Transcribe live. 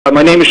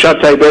My name is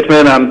Shabtai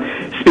Bittman. I'm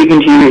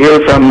speaking to you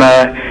here from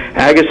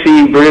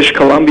Agassiz, British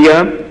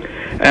Columbia,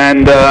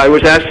 and I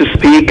was asked to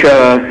speak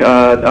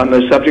on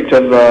the subject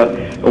of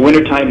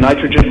wintertime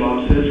nitrogen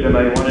losses, and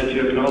I wanted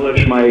to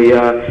acknowledge my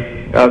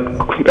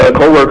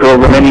co-worker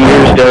over many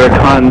years, Derek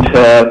Hunt,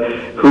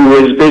 who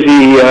is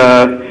busy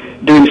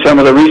doing some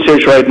of the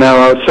research right now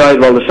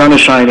outside while the sun is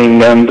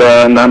shining, and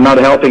I'm not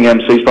helping him,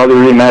 so he's probably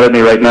really mad at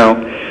me right now.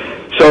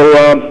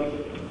 So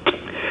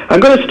I'm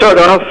going to start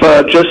off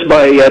just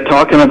by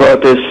talking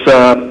about this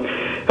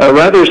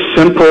rather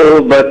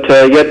simple but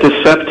yet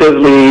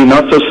deceptively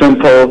not so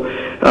simple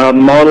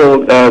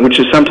model, which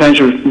is sometimes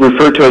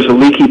referred to as a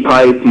leaky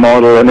pipe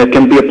model, and it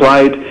can be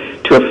applied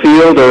to a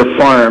field or a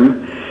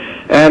farm.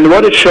 And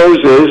what it shows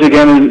is,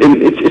 again,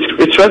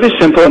 it's rather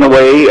simple in a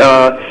way.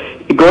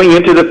 Going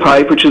into the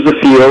pipe, which is the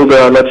field,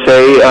 let's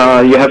say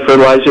you have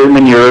fertilizer,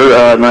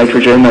 manure,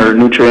 nitrogen, or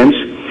nutrients.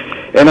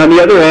 And on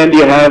the other end,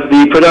 you have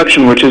the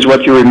production, which is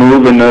what you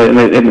remove in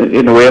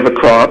the way of a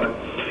crop.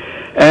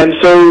 And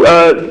so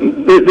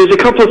there's a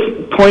couple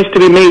of points to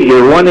be made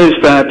here. One is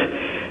that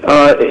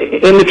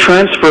in the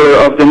transfer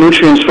of the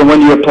nutrients from when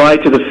you apply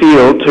to the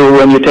field to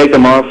when you take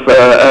them off,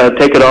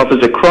 take it off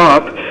as a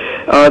crop,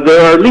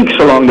 there are leaks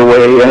along the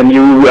way, and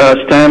you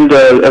stand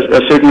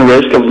a certain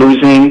risk of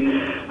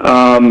losing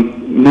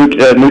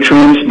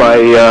nutrients by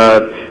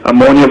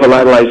ammonia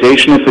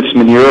volatilization if it's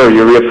manure or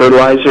urea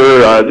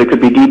fertilizer. There could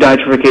be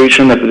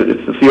denitrification if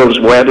the field is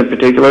wet in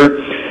particular.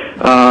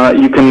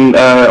 You can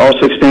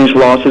also experience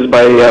losses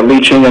by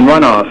leaching and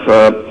runoff.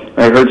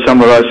 I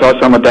saw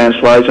some of Dan's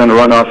slides on the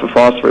runoff of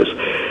phosphorus.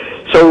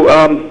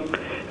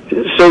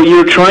 So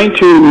you're trying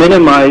to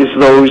minimize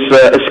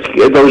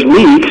those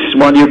leaks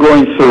while you're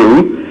going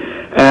through.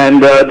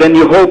 And then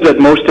you hope that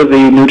most of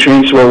the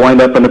nutrients will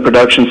wind up on the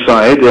production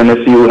side, and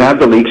if you have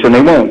the leaks, then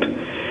they won't.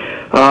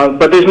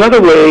 But there's another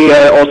way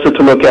also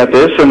to look at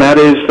this, and that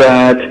is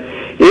that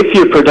if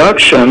your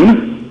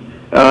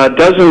production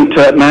doesn't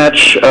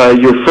match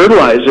your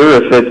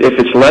fertilizer, if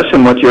it's less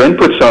than what your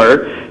inputs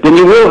are, then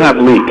you will have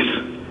leaks.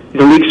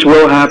 The leaks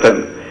will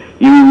happen.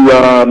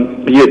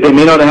 They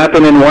may not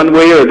happen in one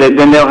way, or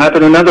then they'll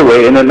happen another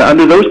way. And then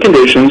under those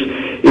conditions,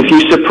 if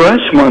you suppress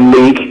one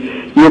leak,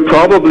 you'll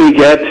probably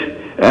get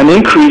an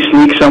increased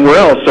leak somewhere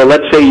else. So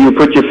let's say you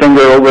put your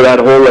finger over that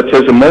hole that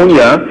says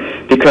ammonia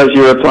because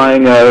you're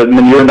applying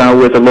manure now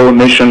with a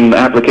low-emission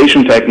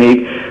application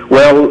technique.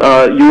 Well,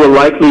 you will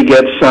likely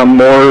get some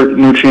more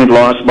nutrient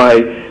loss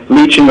by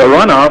leaching or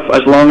runoff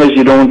as long as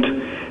you don't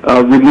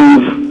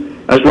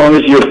as long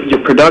as your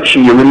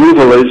production, your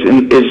removal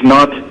does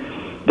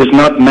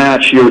not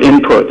match your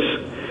inputs.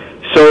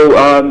 So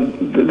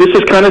this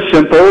is kind of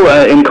simple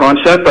in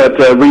concept, but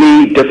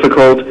really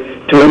difficult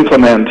to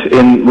implement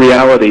in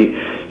reality.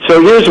 So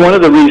here's one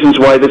of the reasons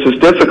why this is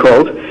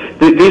difficult.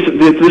 This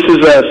is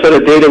a set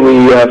of data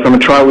from a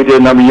trial we did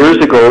a number of years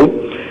ago,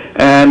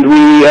 and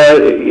we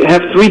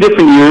have 3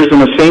 different years in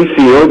the same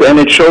field, and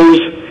it shows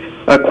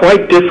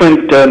quite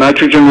different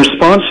nitrogen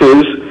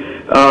responses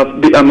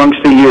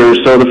amongst the years.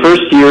 So the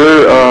first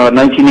year,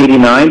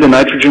 1989, the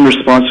nitrogen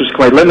response was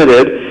quite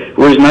limited,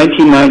 whereas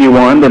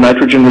 1991, the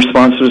nitrogen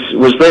response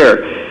was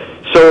there.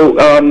 So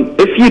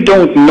if you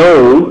don't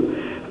know,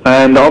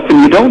 and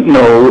often you don't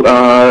know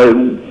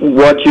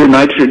what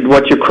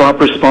your crop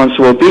response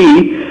will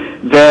be,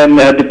 then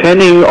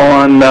depending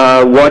on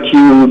what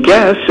you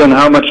guess and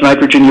how much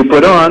nitrogen you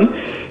put on,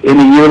 in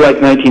a year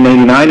like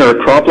 1989 or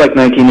a crop like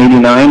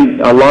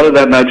 1989, a lot of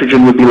that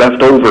nitrogen would be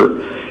left over.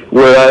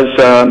 Whereas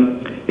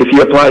if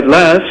you applied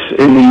less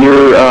in the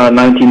year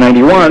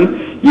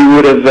 1991, you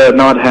would have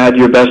not had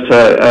your best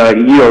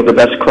yield, the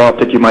best crop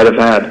that you might have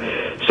had.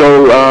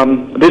 So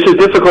this is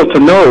difficult to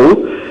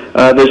know.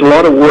 There's a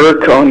lot of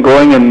work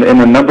ongoing in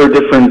a number of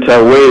different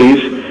ways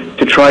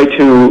to try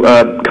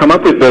to come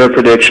up with better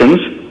predictions.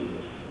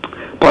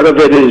 Part of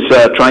it is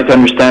trying to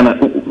understand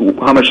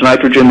how much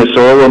nitrogen the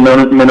soil will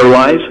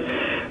mineralize.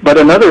 But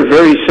another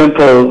very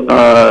simple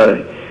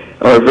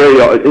or very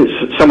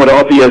somewhat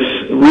obvious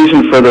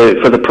reason for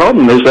the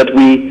problem is that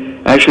we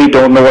actually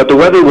don't know what the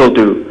weather will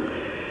do.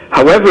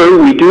 However,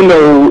 we do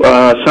know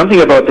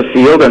something about the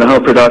field and how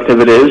productive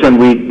it is, and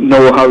we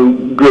know how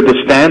good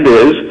the stand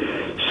is.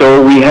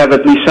 So we have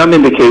at least some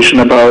indication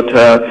about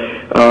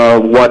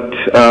what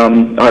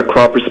our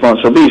crop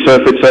response will be. So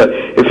if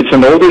it's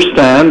an older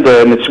stand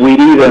and it's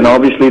weedy, then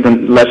obviously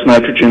less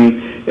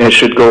nitrogen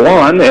should go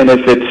on. And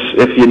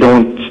if you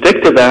don't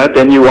stick to that,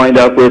 then you wind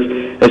up with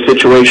a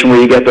situation where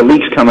you get the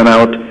leaks coming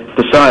out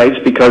the sides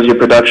because your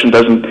production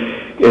doesn't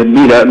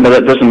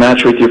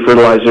match with your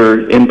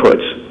fertilizer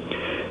inputs.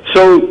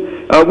 So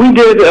we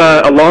did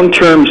a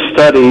long-term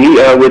study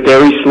with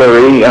dairy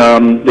slurry.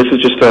 This is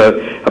just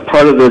a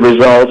part of the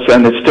results,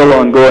 and it's still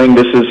ongoing.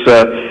 This is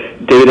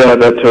data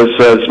that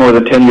it's more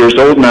than 10 years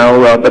old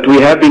now, but we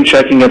have been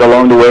checking it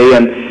along the way,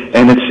 and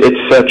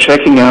it's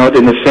checking out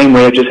in the same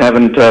way. We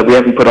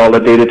haven't put all the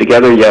data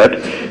together yet.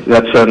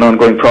 That's an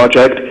ongoing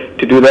project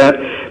to do that.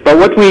 But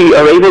what we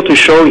are able to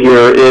show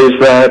here is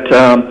that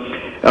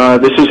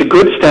this is a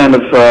good stand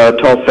of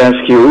tall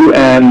fescue,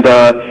 and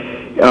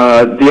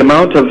the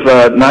amount of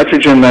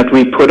nitrogen that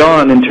we put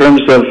on in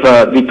terms of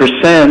the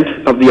percent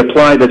of the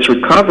apply that's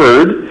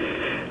recovered,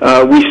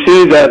 we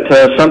see that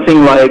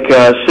something like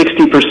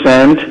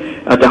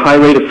 60% at the high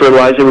rate of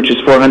fertilizer, which is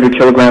 400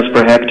 kilograms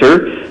per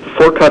hectare,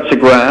 4 cuts of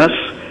grass,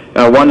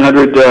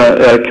 100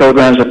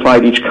 kilograms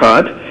applied each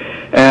cut,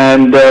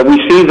 and we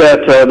see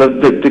that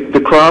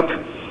the crop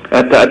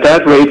at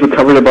that rate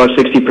recovered about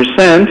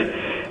 60%.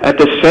 At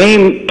the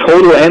same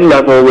total N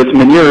level with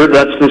manure,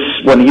 that's this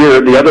one here,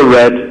 the other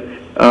red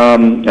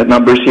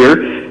numbers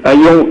here,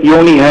 you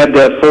only had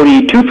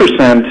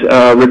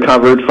 42%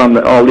 recovered from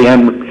all the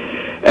N.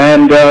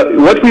 And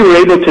what we were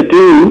able to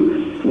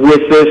do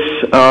with this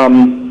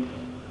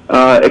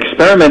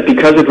experiment,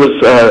 because it was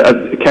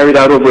carried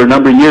out over a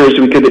number of years,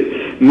 we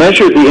could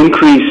measure the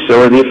increase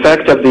or the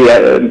effect of the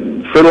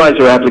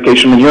fertilizer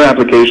application, manure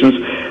applications,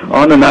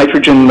 on the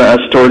nitrogen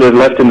stored and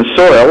left in the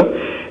soil.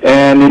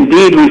 And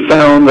indeed, we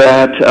found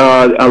that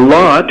a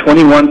lot,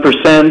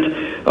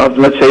 21% of,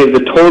 let's say, the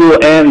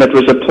total N that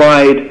was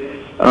applied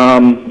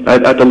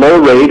at the low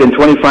rate and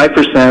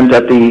 25%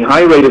 at the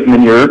high rate of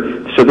manure.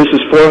 So this is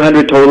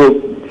 400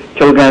 total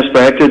kilograms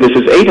per hectare. This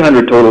is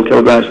 800 total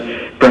kilograms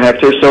per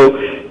hectare. So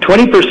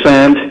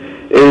 20%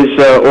 is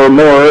or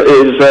more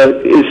is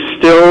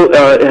still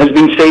has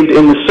been saved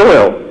in the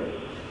soil,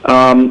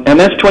 and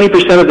that's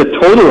 20% of the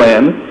total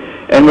N.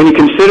 And when you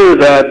consider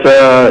that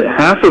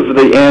half of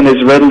the N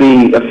is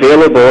readily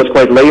available, it's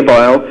quite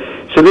labile,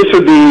 so this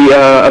would be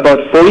about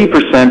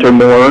 40% or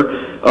more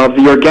of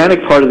the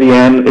organic part of the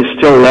N is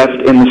still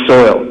left in the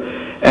soil.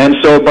 And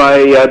so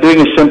by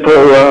doing a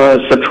simple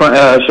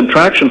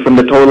subtraction from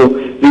the total,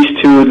 these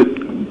two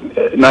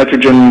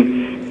nitrogen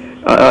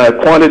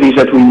quantities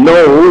that we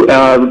know,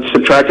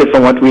 subtracted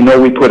from what we know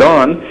we put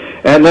on,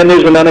 and then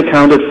there's an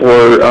unaccounted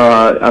for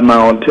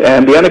amount.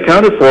 And the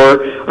unaccounted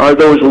for are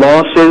those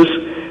losses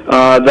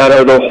that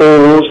are the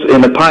holes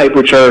in the pipe,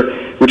 which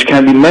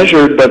can be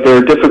measured, but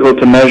they're difficult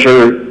to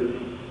measure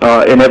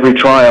in every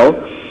trial,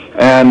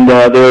 and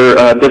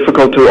they're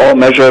difficult to all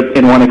measure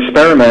in one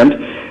experiment.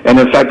 And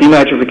in fact,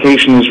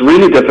 denitrification is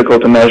really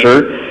difficult to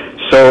measure.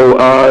 So,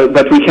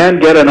 but we can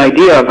get an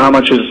idea of how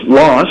much is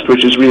lost,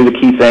 which is really the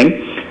key thing,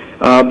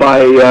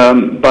 by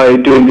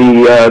doing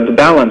the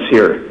balance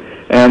here.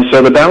 And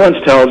so the balance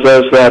tells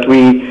us that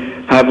we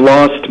have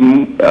lost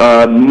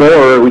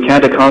more, we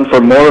can't account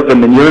for more of the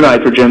manure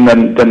nitrogen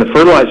than the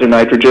fertilizer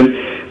nitrogen.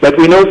 But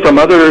we know from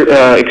other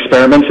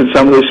experiments, and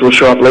some of this will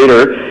show up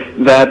later,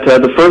 that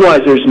the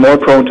fertilizer is more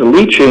prone to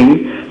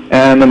leaching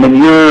and the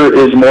manure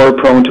is more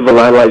prone to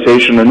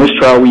volatilization. In this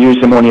trial we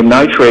used ammonium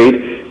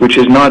nitrate, which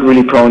is not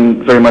really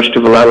prone very much to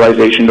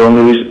volatilization, to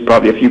only lose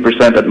probably a few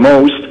percent at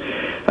most.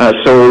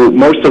 So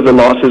most of the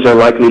losses are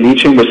likely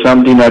leaching with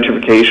some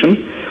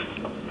denitrification.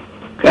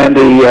 And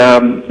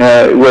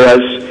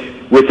whereas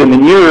with the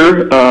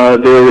manure,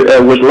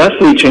 there was less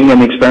leaching in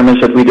the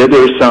experiments that we did.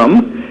 There was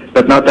some,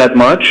 but not that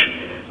much.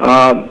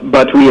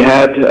 But we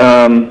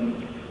assume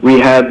we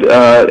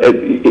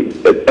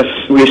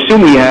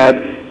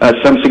had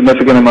some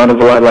significant amount of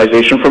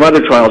volatilization from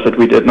other trials that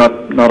we did,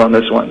 not on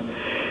this one.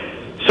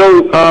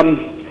 So,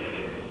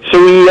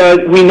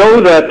 we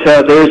know that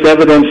there is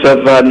evidence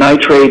of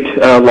nitrate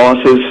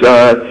losses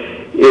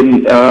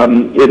in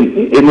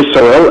the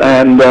soil,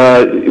 and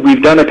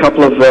we've done a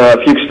couple of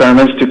few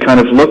experiments to kind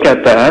of look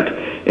at that,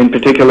 in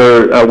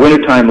particular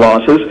wintertime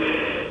losses.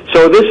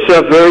 So this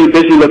very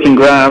busy-looking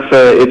graph,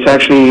 it's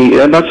actually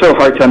not so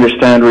hard to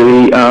understand,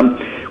 really.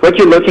 What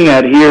you're looking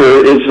at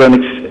here is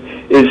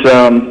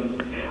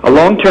a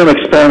long-term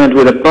experiment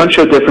with a bunch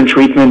of different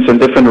treatments and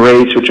different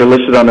rates, which are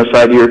listed on the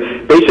side here.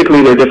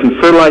 Basically, there are different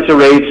fertilizer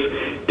rates,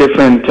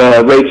 different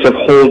rates of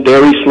whole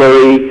dairy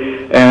slurry,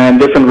 and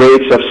different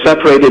rates of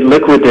separated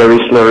liquid dairy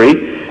slurry.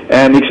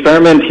 And the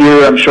experiment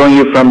here I'm showing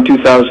you from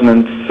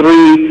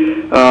 2003,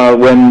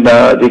 when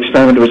the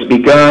experiment was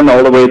begun,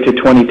 all the way to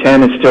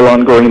 2010. It's still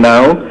ongoing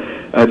now.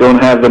 I don't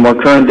have the more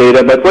current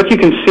data, but what you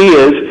can see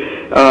is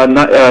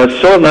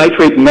soil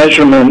nitrate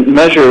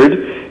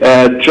measured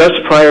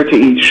just prior to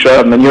each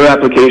manure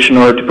application,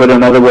 or to put it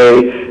another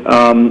way,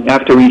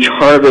 after each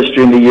harvest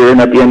during the year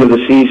and at the end of the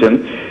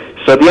season.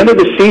 So at the end of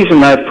the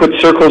season, I've put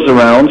circles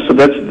around. So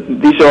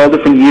these are all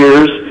different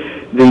years.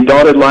 The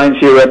dotted lines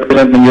here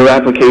represent manure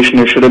application.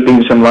 There should have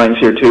been some lines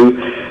here too.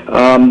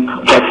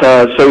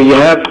 So you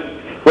have,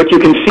 what you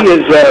can see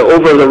is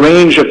over the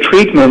range of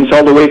treatments,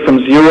 all the way from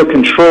zero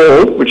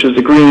control, which is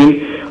the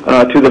green,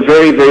 to the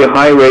very, very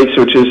high rates,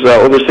 which is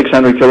over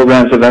 600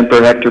 kilograms of N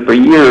per hectare per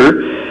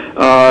year.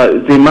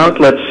 The amount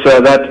that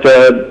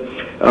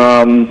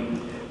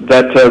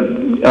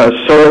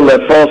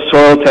false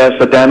soil test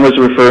that Dan was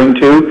referring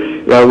to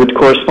would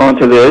correspond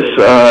to this,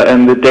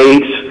 and the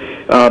dates,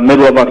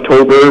 middle of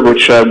October,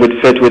 which would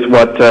fit with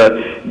what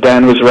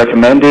Dan was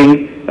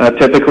recommending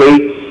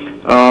typically.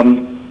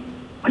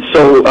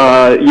 So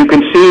you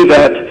can see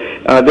that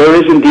there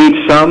is indeed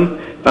some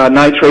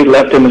nitrate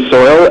left in the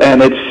soil,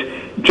 and it's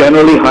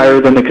generally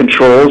higher than the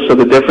control. So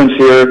the difference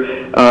here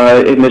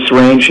in this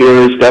range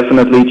here is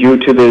definitely due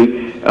to the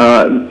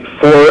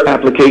 4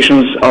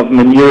 applications of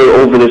manure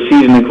over the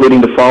season,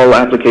 including the fall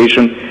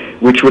application,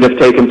 which would have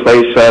taken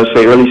place,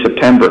 say, early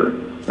September.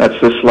 That's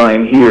this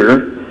line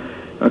here.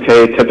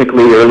 Okay,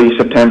 typically early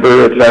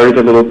September. It varied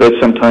a little bit,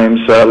 sometimes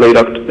late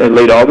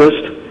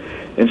August,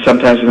 and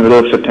sometimes in the middle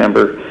of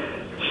September.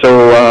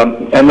 So,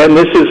 and then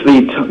this is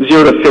the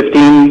 0 to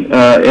 15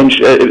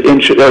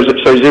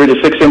 0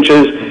 to 6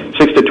 inches,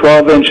 6 to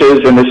 12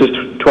 inches, and this is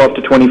 12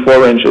 to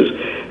 24 inches.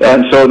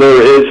 And so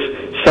there is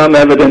some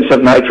evidence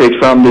of nitrate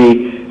from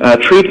the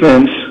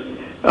treatments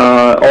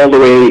all the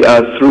way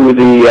through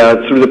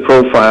the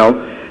profile.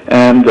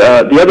 And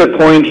the other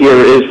point here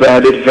is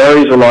that it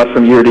varies a lot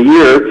from year to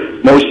year.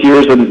 Most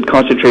years the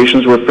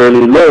concentrations were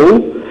fairly low,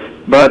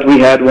 but we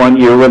had one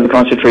year when the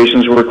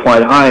concentrations were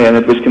quite high, and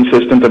it was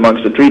consistent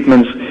amongst the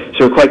treatments.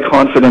 So we're quite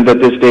confident that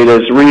this data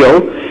is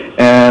real,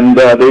 and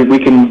we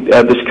can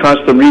discuss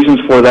the reasons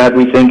for that.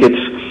 We think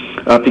it's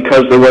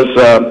because there was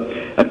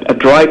a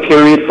dry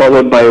period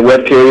followed by a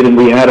wet period, and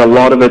we had a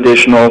lot of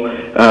additional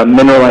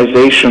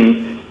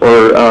mineralization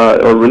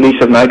or release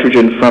of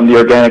nitrogen from the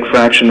organic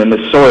fraction in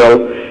the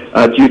soil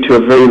due to a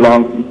very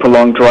long,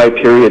 prolonged dry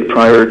period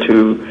prior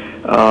to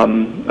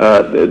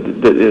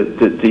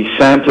the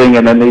sampling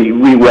and then the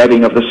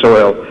re-wetting of the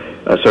soil.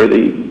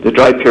 The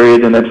dry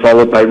period, and then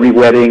followed by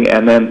re-wetting,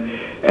 and then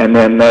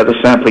the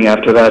sampling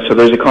after that. So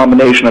there's a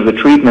combination of the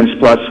treatments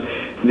plus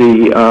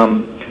the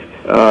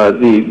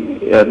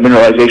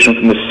mineralization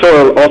from the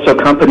soil, also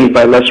accompanied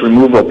by less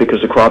removal because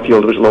the crop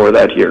yield was lower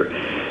that year.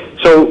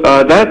 So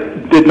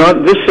this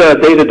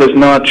data does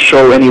not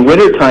show any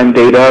wintertime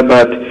data,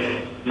 but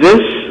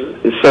this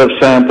set of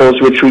samples,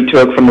 which we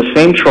took from the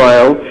same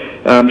trial,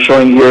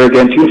 showing here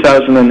again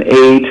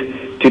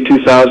 2008 to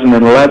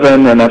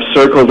 2011, and I've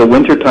circled the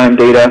wintertime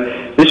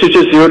data. This is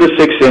just 0 to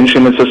 6 inch,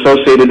 and it's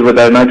associated with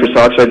our nitrous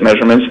oxide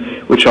measurements,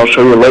 which I'll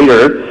show you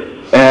later.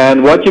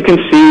 And what you can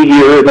see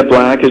here in the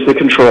black is the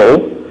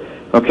control.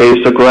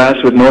 Okay, so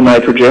grass with no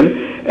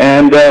nitrogen.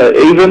 And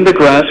even the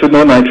grass with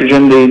no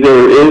nitrogen,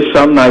 there is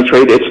some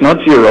nitrate. It's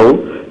not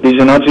zero. These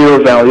are not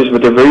zero values,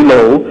 but they're very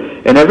low.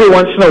 And every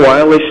once in a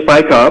while they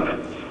spike up,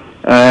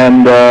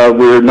 and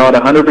we're not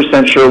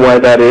 100% sure why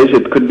that is.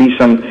 It could be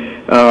some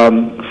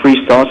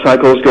freeze-thaw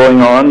cycles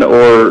going on,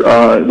 or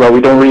well, we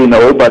don't really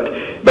know, but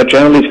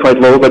generally it's quite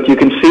low. But you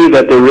can see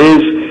that there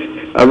is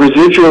a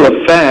residual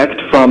effect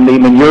from the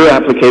manure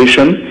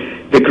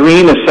application. The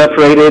green is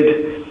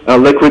separated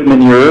liquid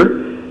manure,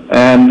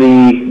 and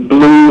the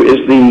blue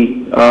is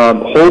the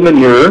whole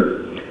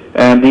manure,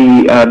 and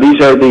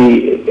these are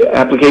the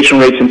application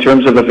rates in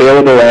terms of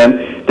available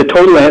N. The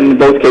total N in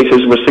both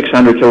cases was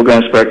 600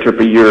 kilograms per hectare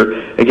per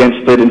year, again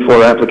split in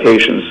 4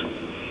 applications.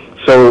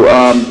 So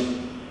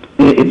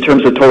in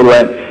terms of total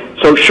N.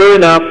 So sure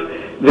enough,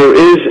 there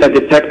is a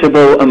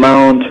detectable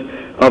amount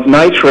of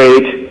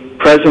nitrate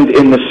present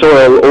in the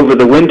soil over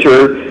the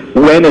winter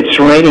when it's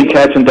raining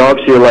cats and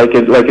dogs here, like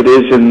it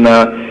is in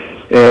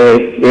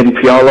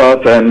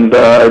Puyallup and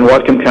in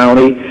Whatcom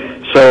County.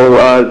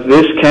 So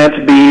this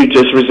can't be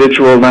just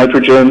residual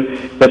nitrogen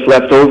that's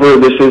left over.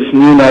 This is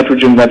new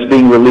nitrogen that's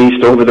being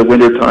released over the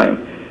winter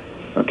time.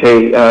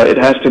 Okay, it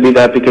has to be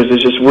that because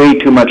there's just way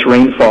too much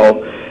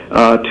rainfall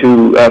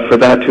for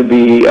that to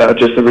be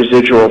just a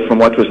residual from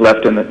what was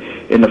left in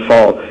the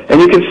fall. And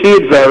you can see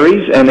it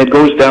varies, and it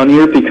goes down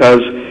here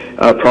because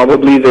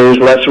probably there's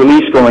less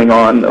release going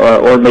on,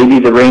 or maybe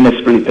the rain has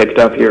really picked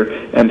up here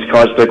and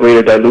caused a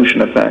greater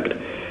dilution effect.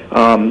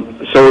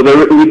 So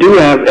we do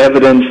have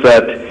evidence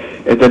that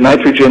the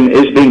nitrogen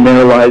is being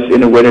mineralized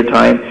in the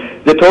wintertime.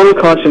 The total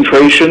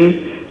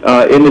concentration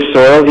in the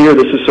soil here,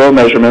 this is soil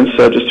measurements,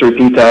 just to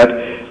repeat that,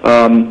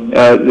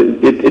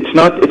 it's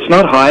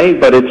not high,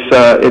 but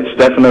it's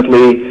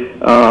definitely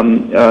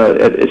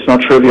it's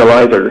not trivial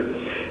either.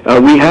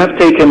 We have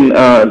taken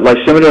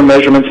lysimeter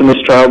measurements in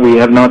this trial. We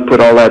have not put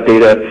all that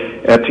data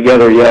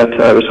together yet.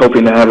 I was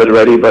hoping to have it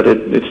ready, but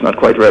it's not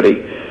quite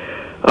ready.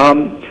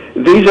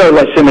 These are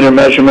lysimeter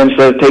measurements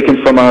that are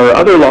taken from our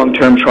other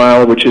long-term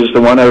trial, which is the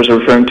one I was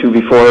referring to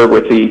before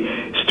with the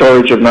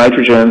storage of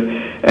nitrogen.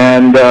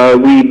 And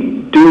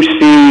we do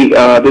see,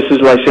 this is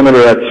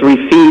lysimeter at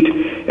 3 feet,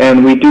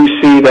 and we do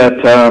see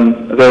that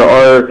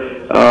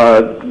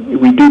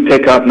we do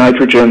pick up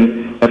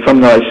nitrogen from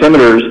the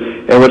lysimeters.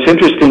 And what's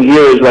interesting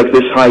here is like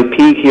this high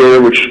peak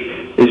here, which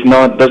we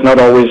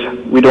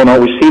don't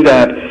always see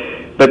that.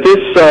 But this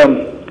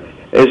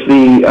is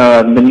the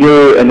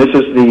manure, and this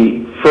is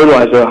the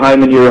fertilizer, high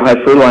manure, high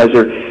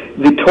fertilizer.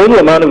 The total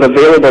amount of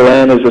available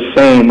N is the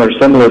same or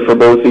similar for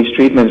both these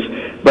treatments,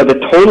 but the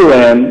total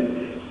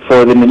N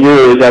for the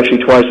manure is actually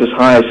twice as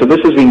high. So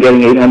this has been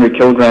getting 800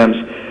 kilograms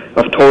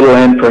of total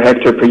N per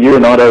hectare per year,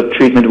 not a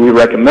treatment we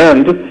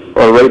recommend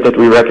or a rate that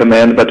we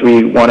recommend, but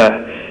we want to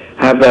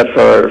have that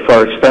for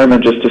our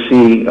experiment just to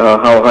see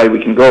how high we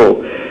can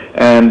go.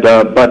 And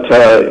but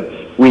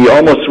we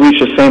almost reach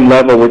the same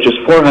level, which is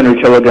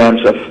 400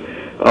 kilograms of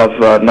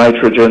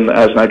nitrogen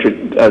as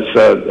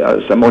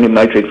ammonium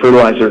nitrate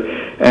fertilizer,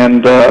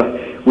 and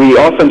we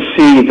often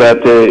see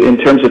that in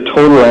terms of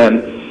total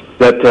N,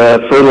 that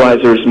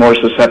fertilizer is more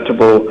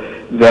susceptible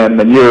than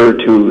manure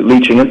to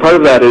leaching. And part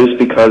of that is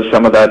because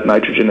some of that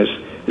nitrogen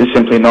is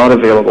simply not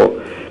available.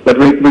 But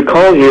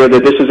recall here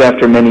that this is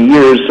after many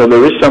years, so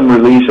there is some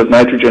release of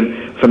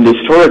nitrogen from the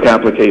historic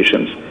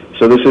applications.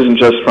 So this isn't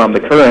just from the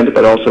current,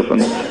 but also from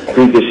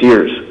previous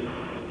years.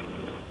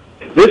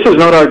 This is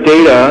not our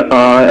data,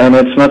 and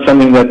it's not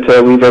something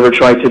that we've ever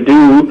tried to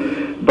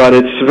do, but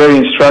it's very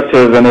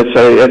instructive, and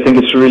I think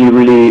it's really,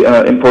 really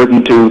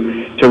important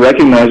to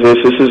recognize this.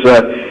 This is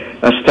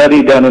a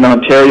study done in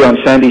Ontario on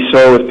sandy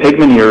soil with pig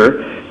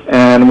manure,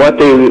 and what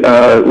they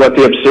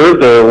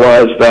observed there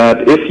was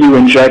that if you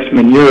inject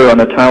manure on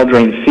a tile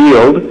drain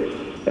field,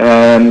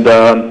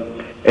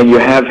 and you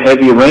have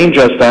heavy rain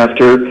just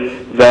after,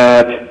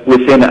 that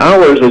within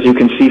hours, as you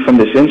can see from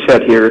this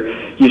inset here,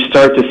 you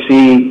start to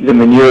see the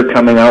manure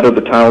coming out of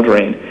the tile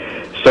drain.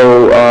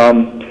 So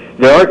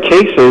there are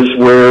cases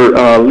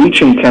where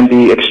leaching can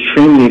be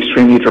extremely,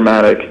 extremely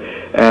dramatic,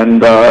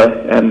 and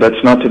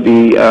that's not to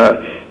be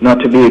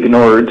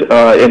ignored.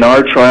 In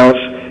our trials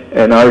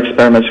and our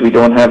experiments, we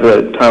don't have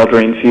tile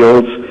drain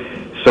fields,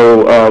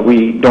 so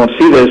we don't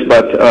see this.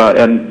 But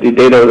and the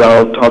data that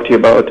I'll talk to you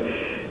about,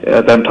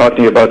 that I'm talking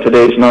to you about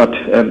today, is not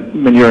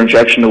manure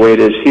injection the way it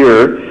is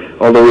here.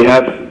 Although we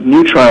have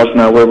new trials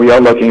now where we are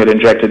looking at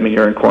injected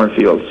manure in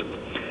cornfields.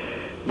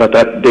 But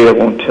that data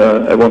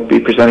I won't be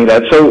presenting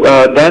that. So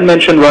Dan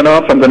mentioned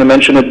runoff. I'm going to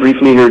mention it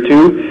briefly here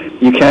too.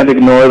 You can't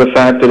ignore the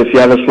fact that if you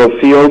have a slow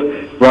field,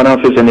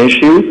 runoff is an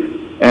issue.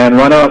 And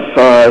runoff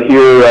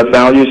here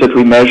values that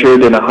we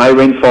measured in a high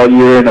rainfall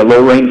year and a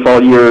low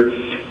rainfall year.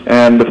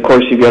 And of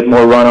course you get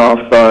more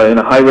runoff in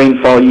a high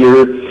rainfall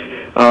year.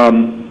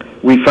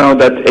 We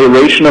found that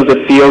aeration of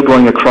the field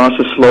going across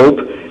a slope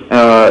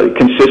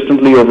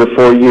consistently over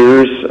 4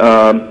 years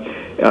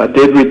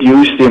did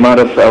reduce the amount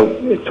of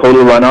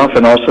total runoff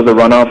and also the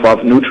runoff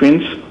of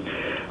nutrients.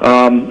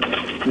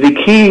 The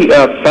key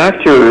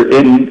factor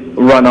in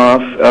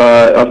runoff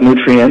of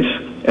nutrients,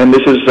 and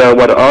this is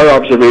what our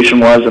observation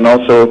was and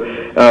also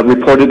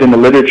reported in the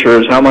literature,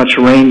 is how much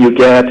rain you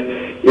get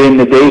in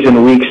the days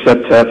and weeks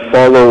that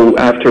follow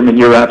after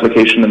manure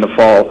application in the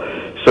fall.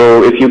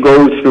 So if you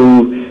go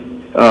through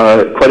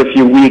quite a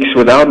few weeks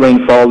without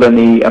rainfall, then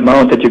the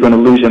amount that you're going to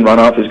lose in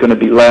runoff is going to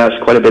be less,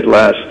 quite a bit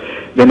less,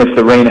 than if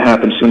the rain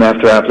happens soon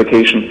after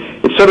application.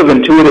 It's sort of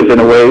intuitive in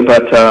a way,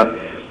 but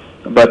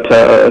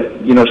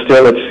you know,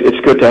 still it's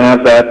good to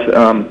have that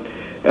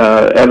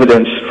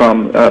evidence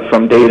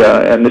from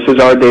data. And this is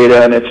our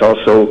data, and it's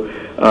also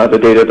the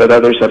data that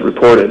others have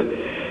reported.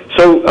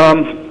 So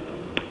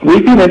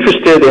we've been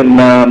interested in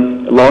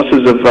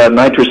losses of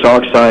nitrous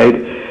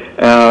oxide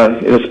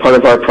as part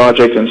of our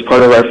project and as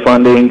part of our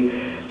funding.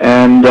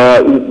 And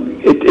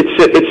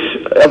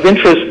it's of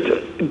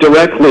interest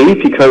directly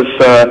because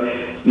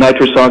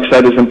nitrous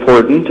oxide is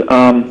important,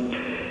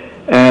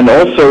 and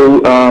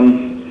also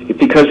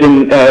because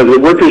the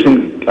workers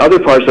in other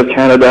parts of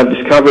Canada have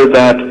discovered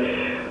that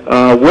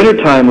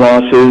wintertime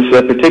losses,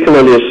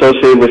 particularly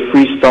associated with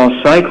freeze-thaw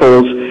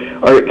cycles,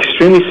 are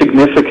extremely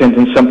significant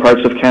in some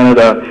parts of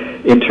Canada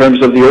in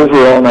terms of the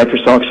overall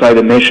nitrous oxide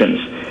emissions.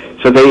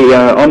 So they,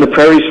 on the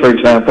prairies, for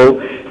example,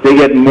 they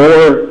get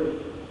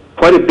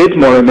quite a bit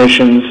more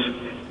emissions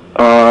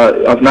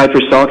of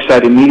nitrous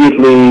oxide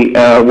immediately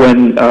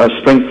when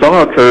spring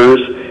thaw occurs.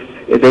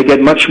 They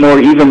get much more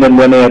even than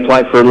when they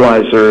apply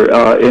fertilizer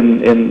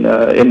in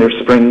their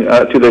spring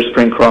to their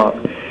spring crop.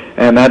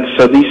 And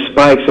so these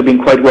spikes have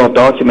been quite well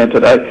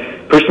documented. I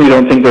personally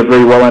don't think they're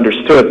very well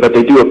understood, but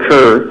they do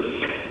occur.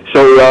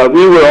 So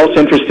we were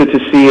also interested to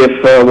see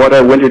if what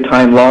our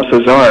wintertime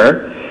losses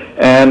are.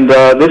 And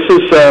this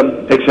is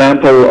an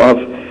example of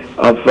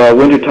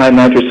wintertime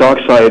nitrous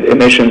oxide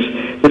emissions.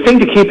 The thing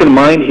to keep in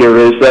mind here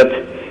is that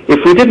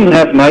if we didn't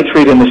have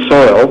nitrate in the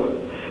soil,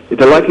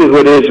 the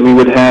likelihood is we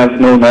would have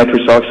no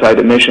nitrous oxide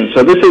emissions.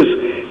 So this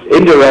is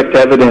indirect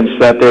evidence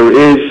that there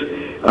is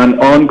an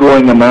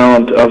ongoing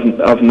amount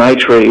of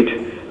nitrate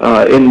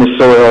in the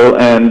soil,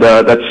 and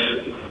that's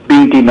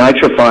being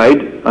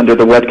denitrified under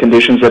the wet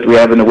conditions that we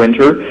have in the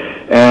winter.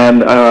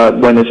 And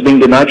when it's being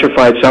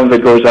denitrified, some of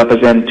it goes up as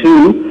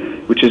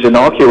N2, which is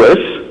innocuous,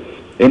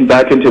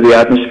 back into the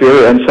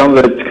atmosphere, and some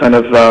of it kind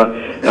of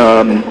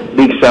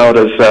leaks out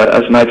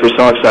as nitrous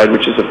oxide,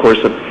 which is, of course,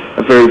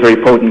 a very, very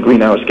potent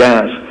greenhouse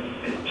gas.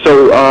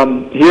 So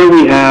here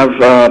we have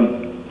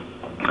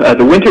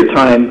the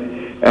wintertime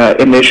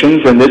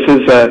emissions, and this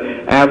is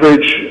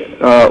average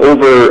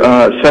over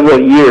several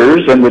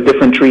years and with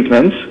different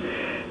treatments.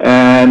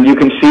 And you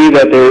can see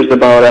that there's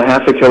about a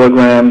half a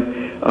kilogram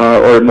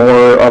or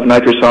more of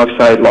nitrous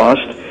oxide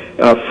lost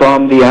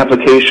from the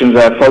applications,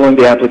 following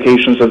the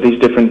applications of these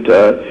different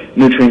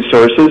nutrient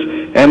sources.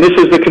 And this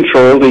is the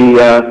control,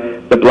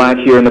 the black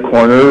here in the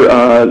corner,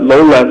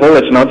 low level.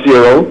 It's not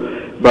zero,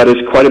 but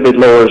it's quite a bit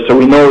lower. So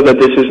we know that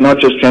this is not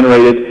just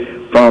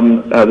generated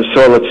from the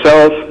soil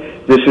itself.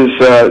 This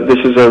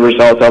is a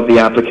result of the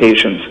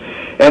applications.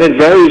 And it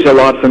varies a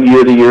lot from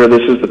year to year.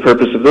 This is the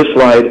purpose of this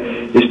slide,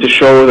 is to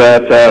show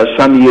that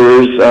some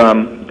years,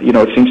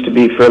 it seems to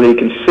be fairly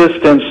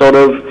consistent, sort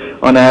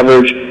of, on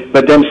average,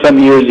 but then some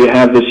years you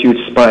have this huge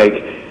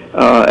spike.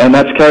 And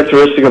that's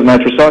characteristic of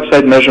nitrous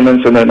oxide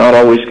measurements, and they're not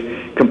always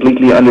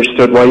completely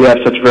understood why you have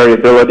such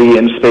variability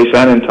in space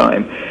and in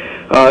time.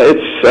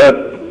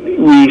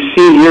 We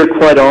see here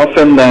quite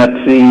often that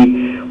the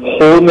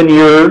whole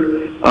manure,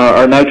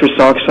 our nitrous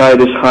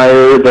oxide is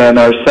higher than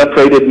our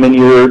separated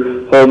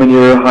manure, whole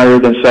manure higher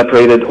than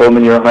separated, whole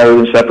manure higher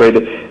than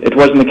separated. It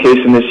wasn't the case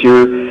in this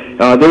year.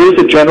 There is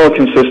a general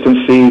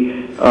consistency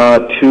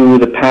to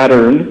the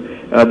pattern.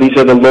 These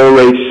are the low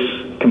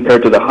rates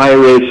compared to the high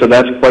rates, so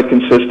that's quite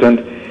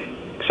consistent,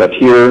 except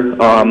here.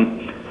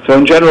 So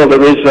in general,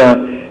 there is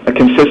a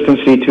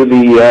consistency to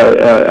the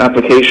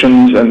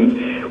applications.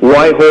 And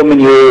why whole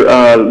manure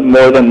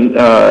more than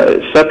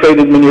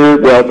separated manure?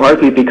 Well,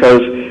 partly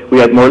because we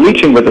had more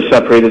leaching with the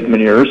separated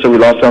manure, so we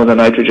lost some of the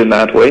nitrogen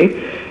that way.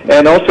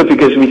 And also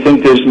because we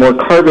think there's more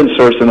carbon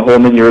source in the whole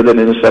manure than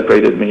in the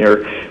separated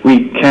manure.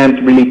 We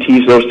can't really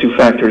tease those two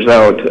factors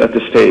out at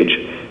this stage.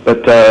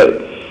 But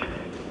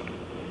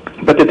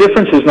the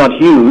difference is not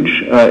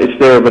huge. It's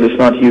there, but it's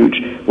not huge.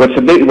 What's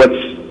the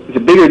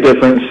bigger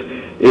difference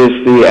is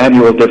the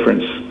annual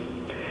difference.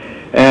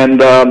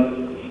 And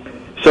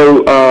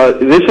so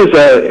this is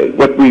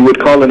what we would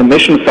call an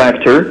emission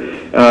factor.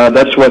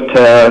 That's what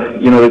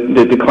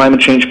the climate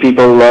change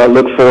people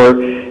look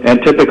for. And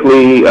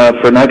typically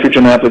for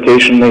nitrogen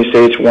application, they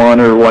say it's 1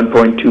 or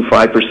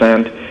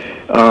 1.25%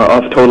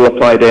 of total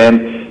applied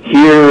N.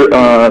 Here,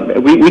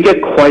 we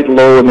get quite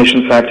low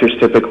emission factors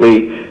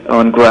typically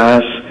on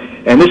grass.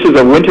 And this is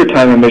a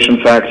wintertime emission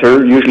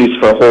factor. Usually it's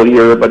for a whole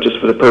year, but just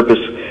for the purpose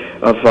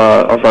of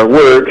our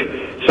work.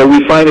 So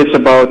we find it's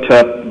about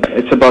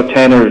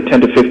 10 or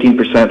 10 to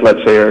 15%,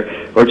 let's say,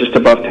 or just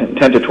above 10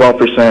 to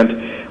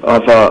 12%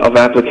 of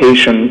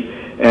application.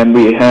 And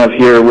we have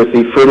here with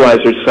the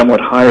fertilizers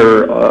somewhat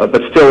higher,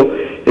 but still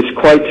it's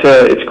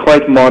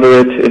quite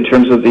moderate in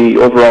terms of the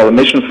overall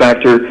emission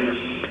factor.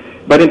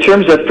 But in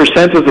terms of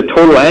percent of the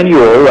total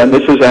annual, and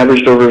this is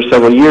averaged over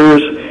several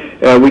years,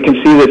 we can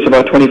see that it's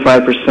about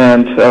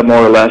 25%,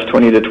 more or less,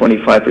 20 to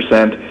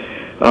 25%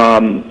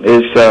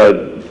 is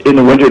in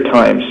the winter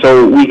time.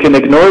 So we can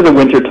ignore the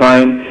winter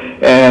time,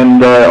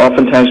 and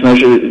oftentimes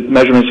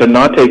measurements are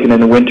not taken in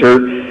the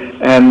winter,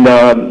 and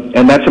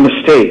that's a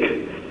mistake.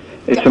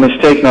 It's a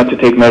mistake not to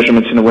take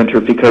measurements in the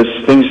winter because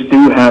things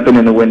do happen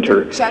in the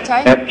winter.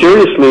 Shabtai? And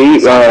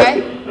curiously,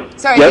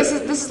 sorry, yep.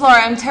 this is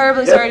Laura. I'm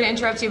terribly sorry to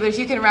interrupt you, but if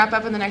you can wrap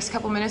up in the next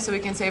couple minutes so we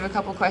can save a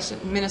couple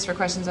minutes for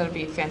questions, that would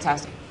be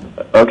fantastic.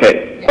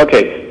 Okay. Yeah.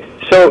 Okay.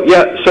 So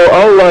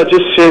I'll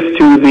just shift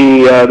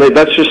to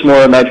that's just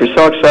more nitrous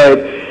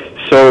oxide.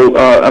 So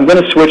I'm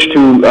going to switch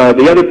to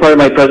the other part of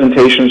my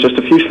presentation, just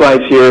a few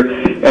slides here,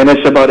 and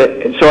it's about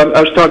it. So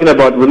I was talking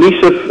about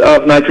release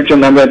of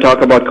nitrogen. I'm going to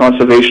talk about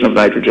conservation of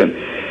nitrogen.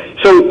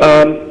 So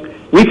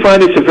we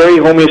find it's a very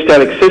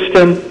homeostatic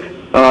system.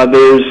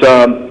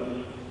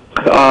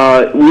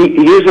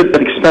 Here's an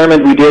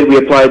experiment we did. We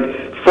applied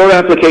 4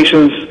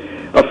 applications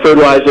of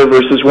fertilizer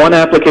versus 1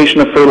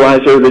 application of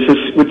fertilizer. This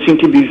would seem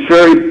to be a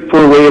very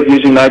poor way of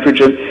using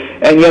nitrogen.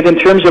 And yet in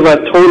terms of our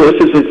total,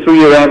 this is a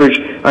 3-year average,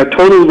 our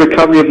total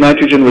recovery of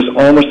nitrogen was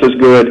almost as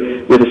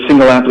good with a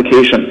single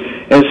application.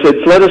 And so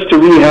it's led us to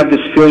really have this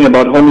feeling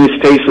about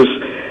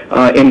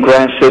homeostasis in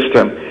grass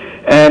system.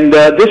 And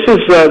this is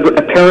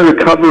apparent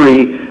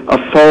recovery of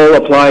fall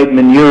applied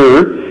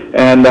manure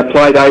and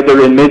applied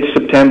either in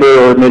mid-September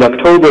or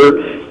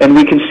mid-October. And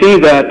we can see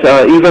that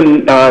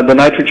even the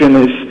nitrogen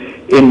is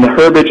in the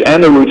herbage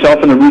and the roots.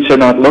 Often the roots are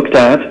not looked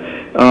at,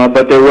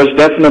 but there was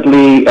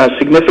definitely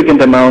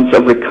significant amounts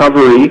of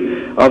recovery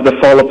of the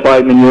fall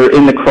applied manure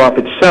in the crop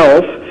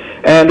itself.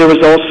 And there was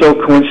also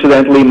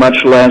coincidentally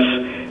much less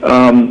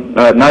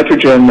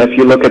nitrogen if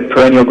you look at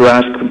perennial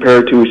grass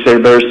compared to, say,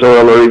 bare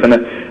soil or even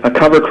a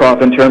cover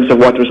crop in terms of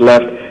what was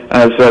left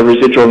as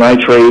residual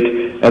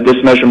nitrate at this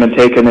measurement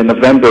taken in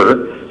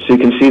November. So you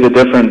can see the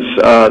difference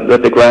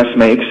that the grass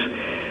makes.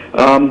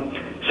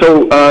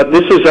 So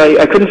this is,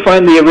 I couldn't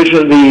find the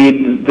original,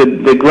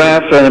 the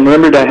graph, and I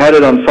remembered I had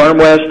it on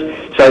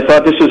FarmWest, so I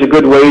thought this was a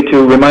good way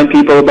to remind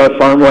people about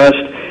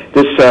FarmWest.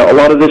 A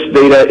lot of this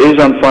data is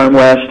on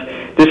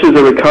FarmWest. This is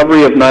the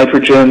recovery of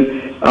nitrogen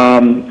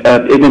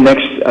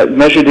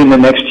measured in the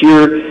next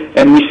year,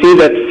 and we see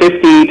that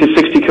 50 to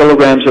 60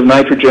 kilograms of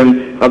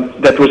nitrogen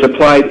that was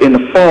applied in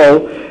the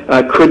fall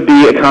could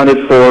be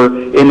accounted for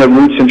in the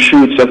roots and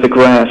shoots of the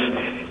grass.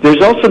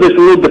 There's also this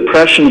little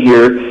depression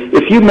here.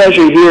 If you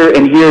measure here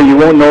and here, you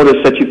won't notice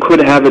that you could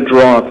have a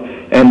drop,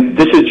 and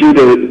this is due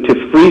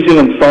to freezing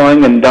and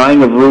thawing and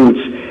dying of roots,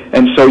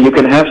 and so you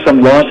can have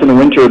some loss in the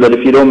winter that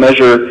if you don't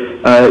measure,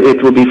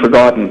 it will be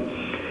forgotten.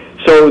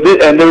 So,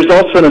 and there's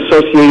also an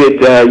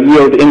associated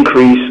yield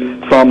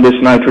increase from this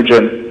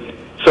nitrogen.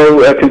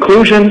 So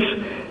conclusions,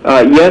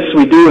 yes,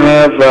 we do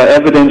have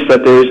evidence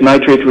that there is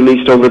nitrate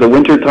released over the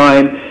winter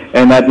time,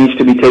 and that needs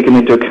to be taken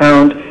into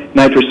account.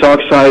 Nitrous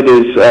oxide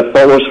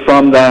follows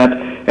from that,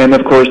 and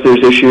of course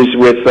there's issues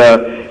with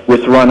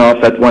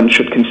runoff that one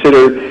should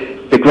consider.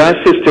 The grass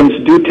systems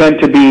do tend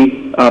to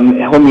be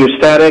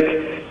homeostatic.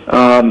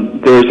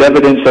 There's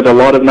evidence that a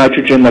lot of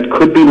nitrogen that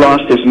could be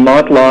lost is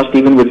not lost,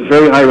 even with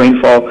very high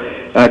rainfall.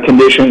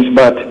 conditions,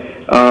 but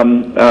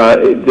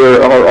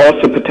there are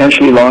also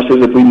potentially losses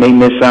that we may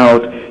miss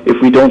out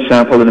if we don't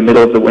sample in the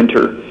middle of the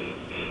winter.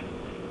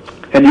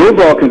 And the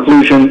overall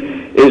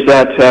conclusion is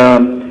that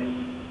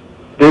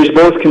there's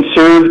both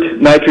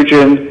conserved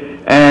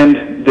nitrogen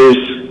and there's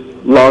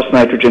lost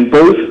nitrogen.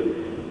 Both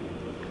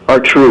are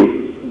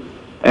true,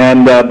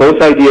 and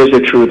both ideas are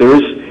true.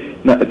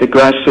 The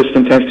grass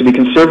system tends to be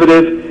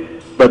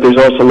conservative, but there's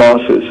also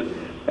losses.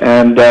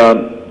 And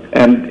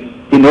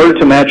in order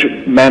to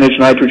manage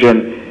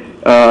nitrogen,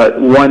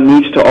 one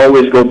needs to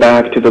always go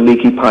back to the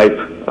leaky pipe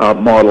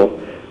model.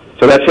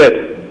 So that's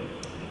it.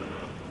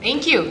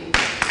 Thank you.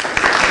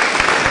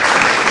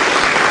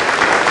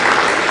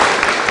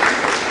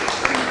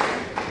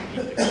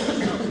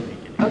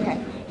 Okay.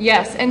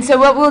 Yes. And so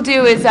what we'll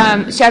do is,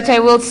 Shabtai,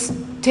 we'll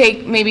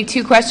take maybe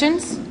 2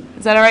 questions.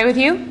 Is that all right with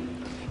you?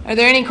 Are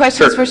there any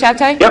questions for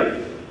Shabtai?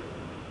 Yep.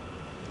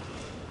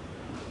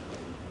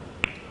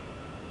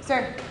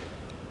 Sir.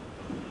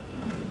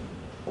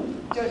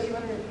 Joe, do you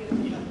want to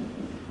repeat it?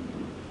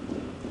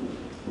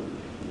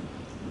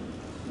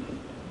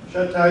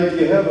 Shabtai, do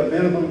you have a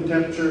minimum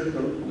temperature,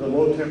 the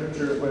low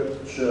temperature at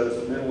which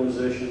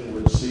mineralization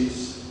would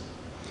cease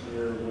in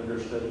your winter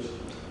studies?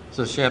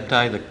 So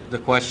Shabtai, the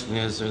question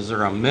is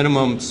there a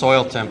minimum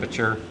soil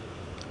temperature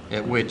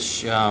at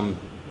which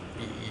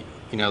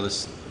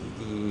this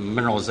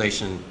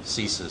mineralization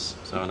ceases?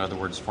 So in other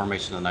words,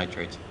 formation of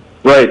nitrates.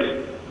 Right.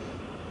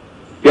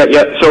 Yeah.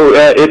 So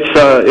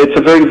it's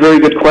a very, very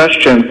good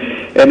question.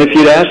 And if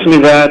you'd asked me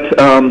that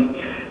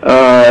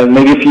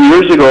maybe a few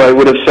years ago, I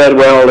would have said,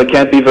 well, there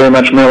can't be very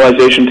much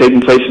mineralization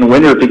taking place in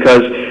winter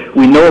because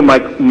we know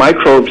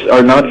microbes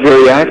are not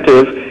very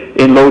active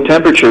in low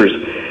temperatures.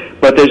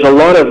 But there's a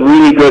lot of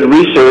really good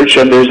research,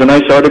 and there's a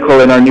nice article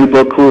in our new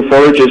book, Cool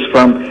Forages,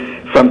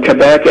 from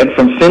Quebec and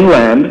from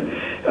Finland,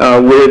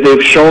 where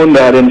they've shown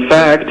that, in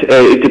fact,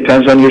 it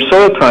depends on your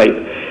soil type.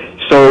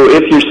 So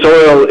if your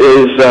soil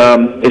is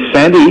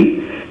sandy,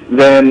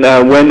 then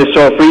when the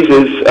soil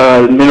freezes,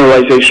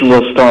 mineralization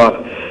will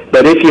stop.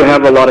 But if you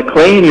have a lot of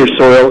clay in your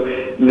soil,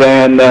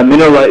 then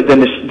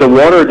the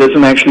water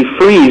doesn't actually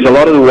freeze. A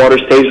lot of the water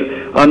stays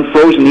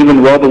unfrozen,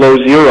 even well below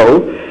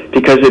zero,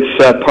 because it's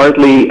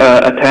partly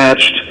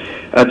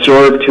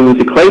absorbed to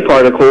the clay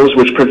particles,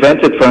 which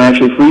prevent it from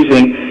actually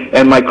freezing.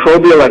 And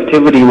microbial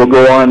activity will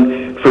go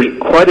on for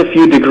quite a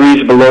few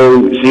degrees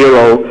below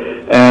zero.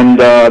 And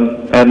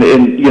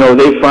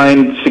they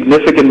find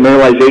significant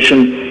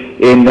mineralization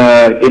in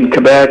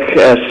Quebec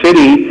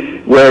City,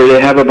 where they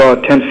have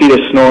about 10 feet of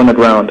snow on the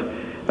ground.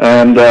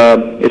 And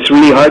it's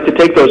really hard to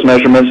take those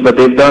measurements, but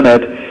they've done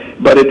it.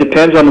 But it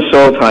depends on the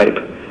soil type.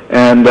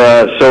 And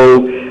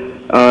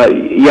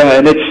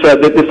and it's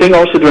the thing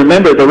also to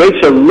remember, the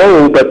rates are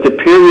low, but the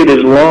period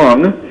is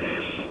long.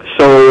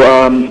 So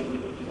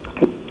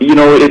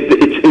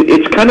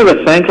it's kind of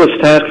a thankless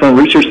task from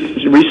a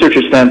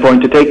researcher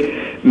standpoint to take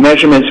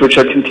measurements which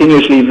are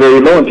continuously very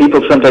low, and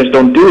people sometimes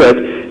don't do it.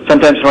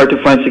 Sometimes hard to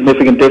find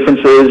significant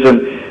differences,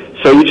 and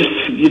so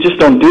you just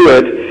don't do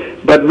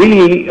it. But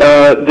really,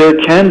 there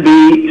can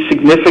be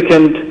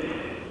significant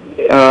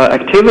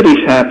activities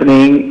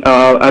happening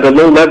at a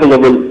low level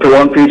over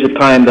prolonged periods of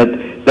time that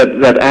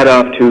add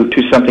up to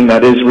something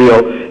that is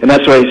real. And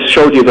that's why I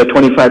showed you that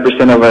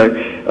 25%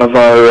 of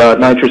our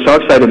nitrous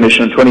oxide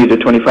emission, 20 to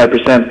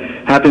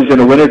 25%, happens in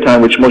the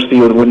wintertime, which most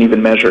people wouldn't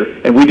even measure,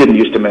 and we didn't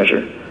used to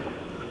measure.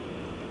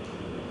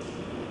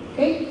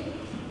 Okay,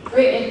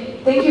 great. And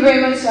thank you very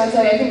much,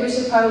 Shabtai. I think we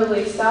should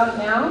probably stop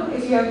now.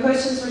 If you have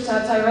questions for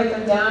Shabtai, write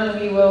them down, and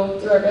we will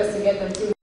do our best to get them to you.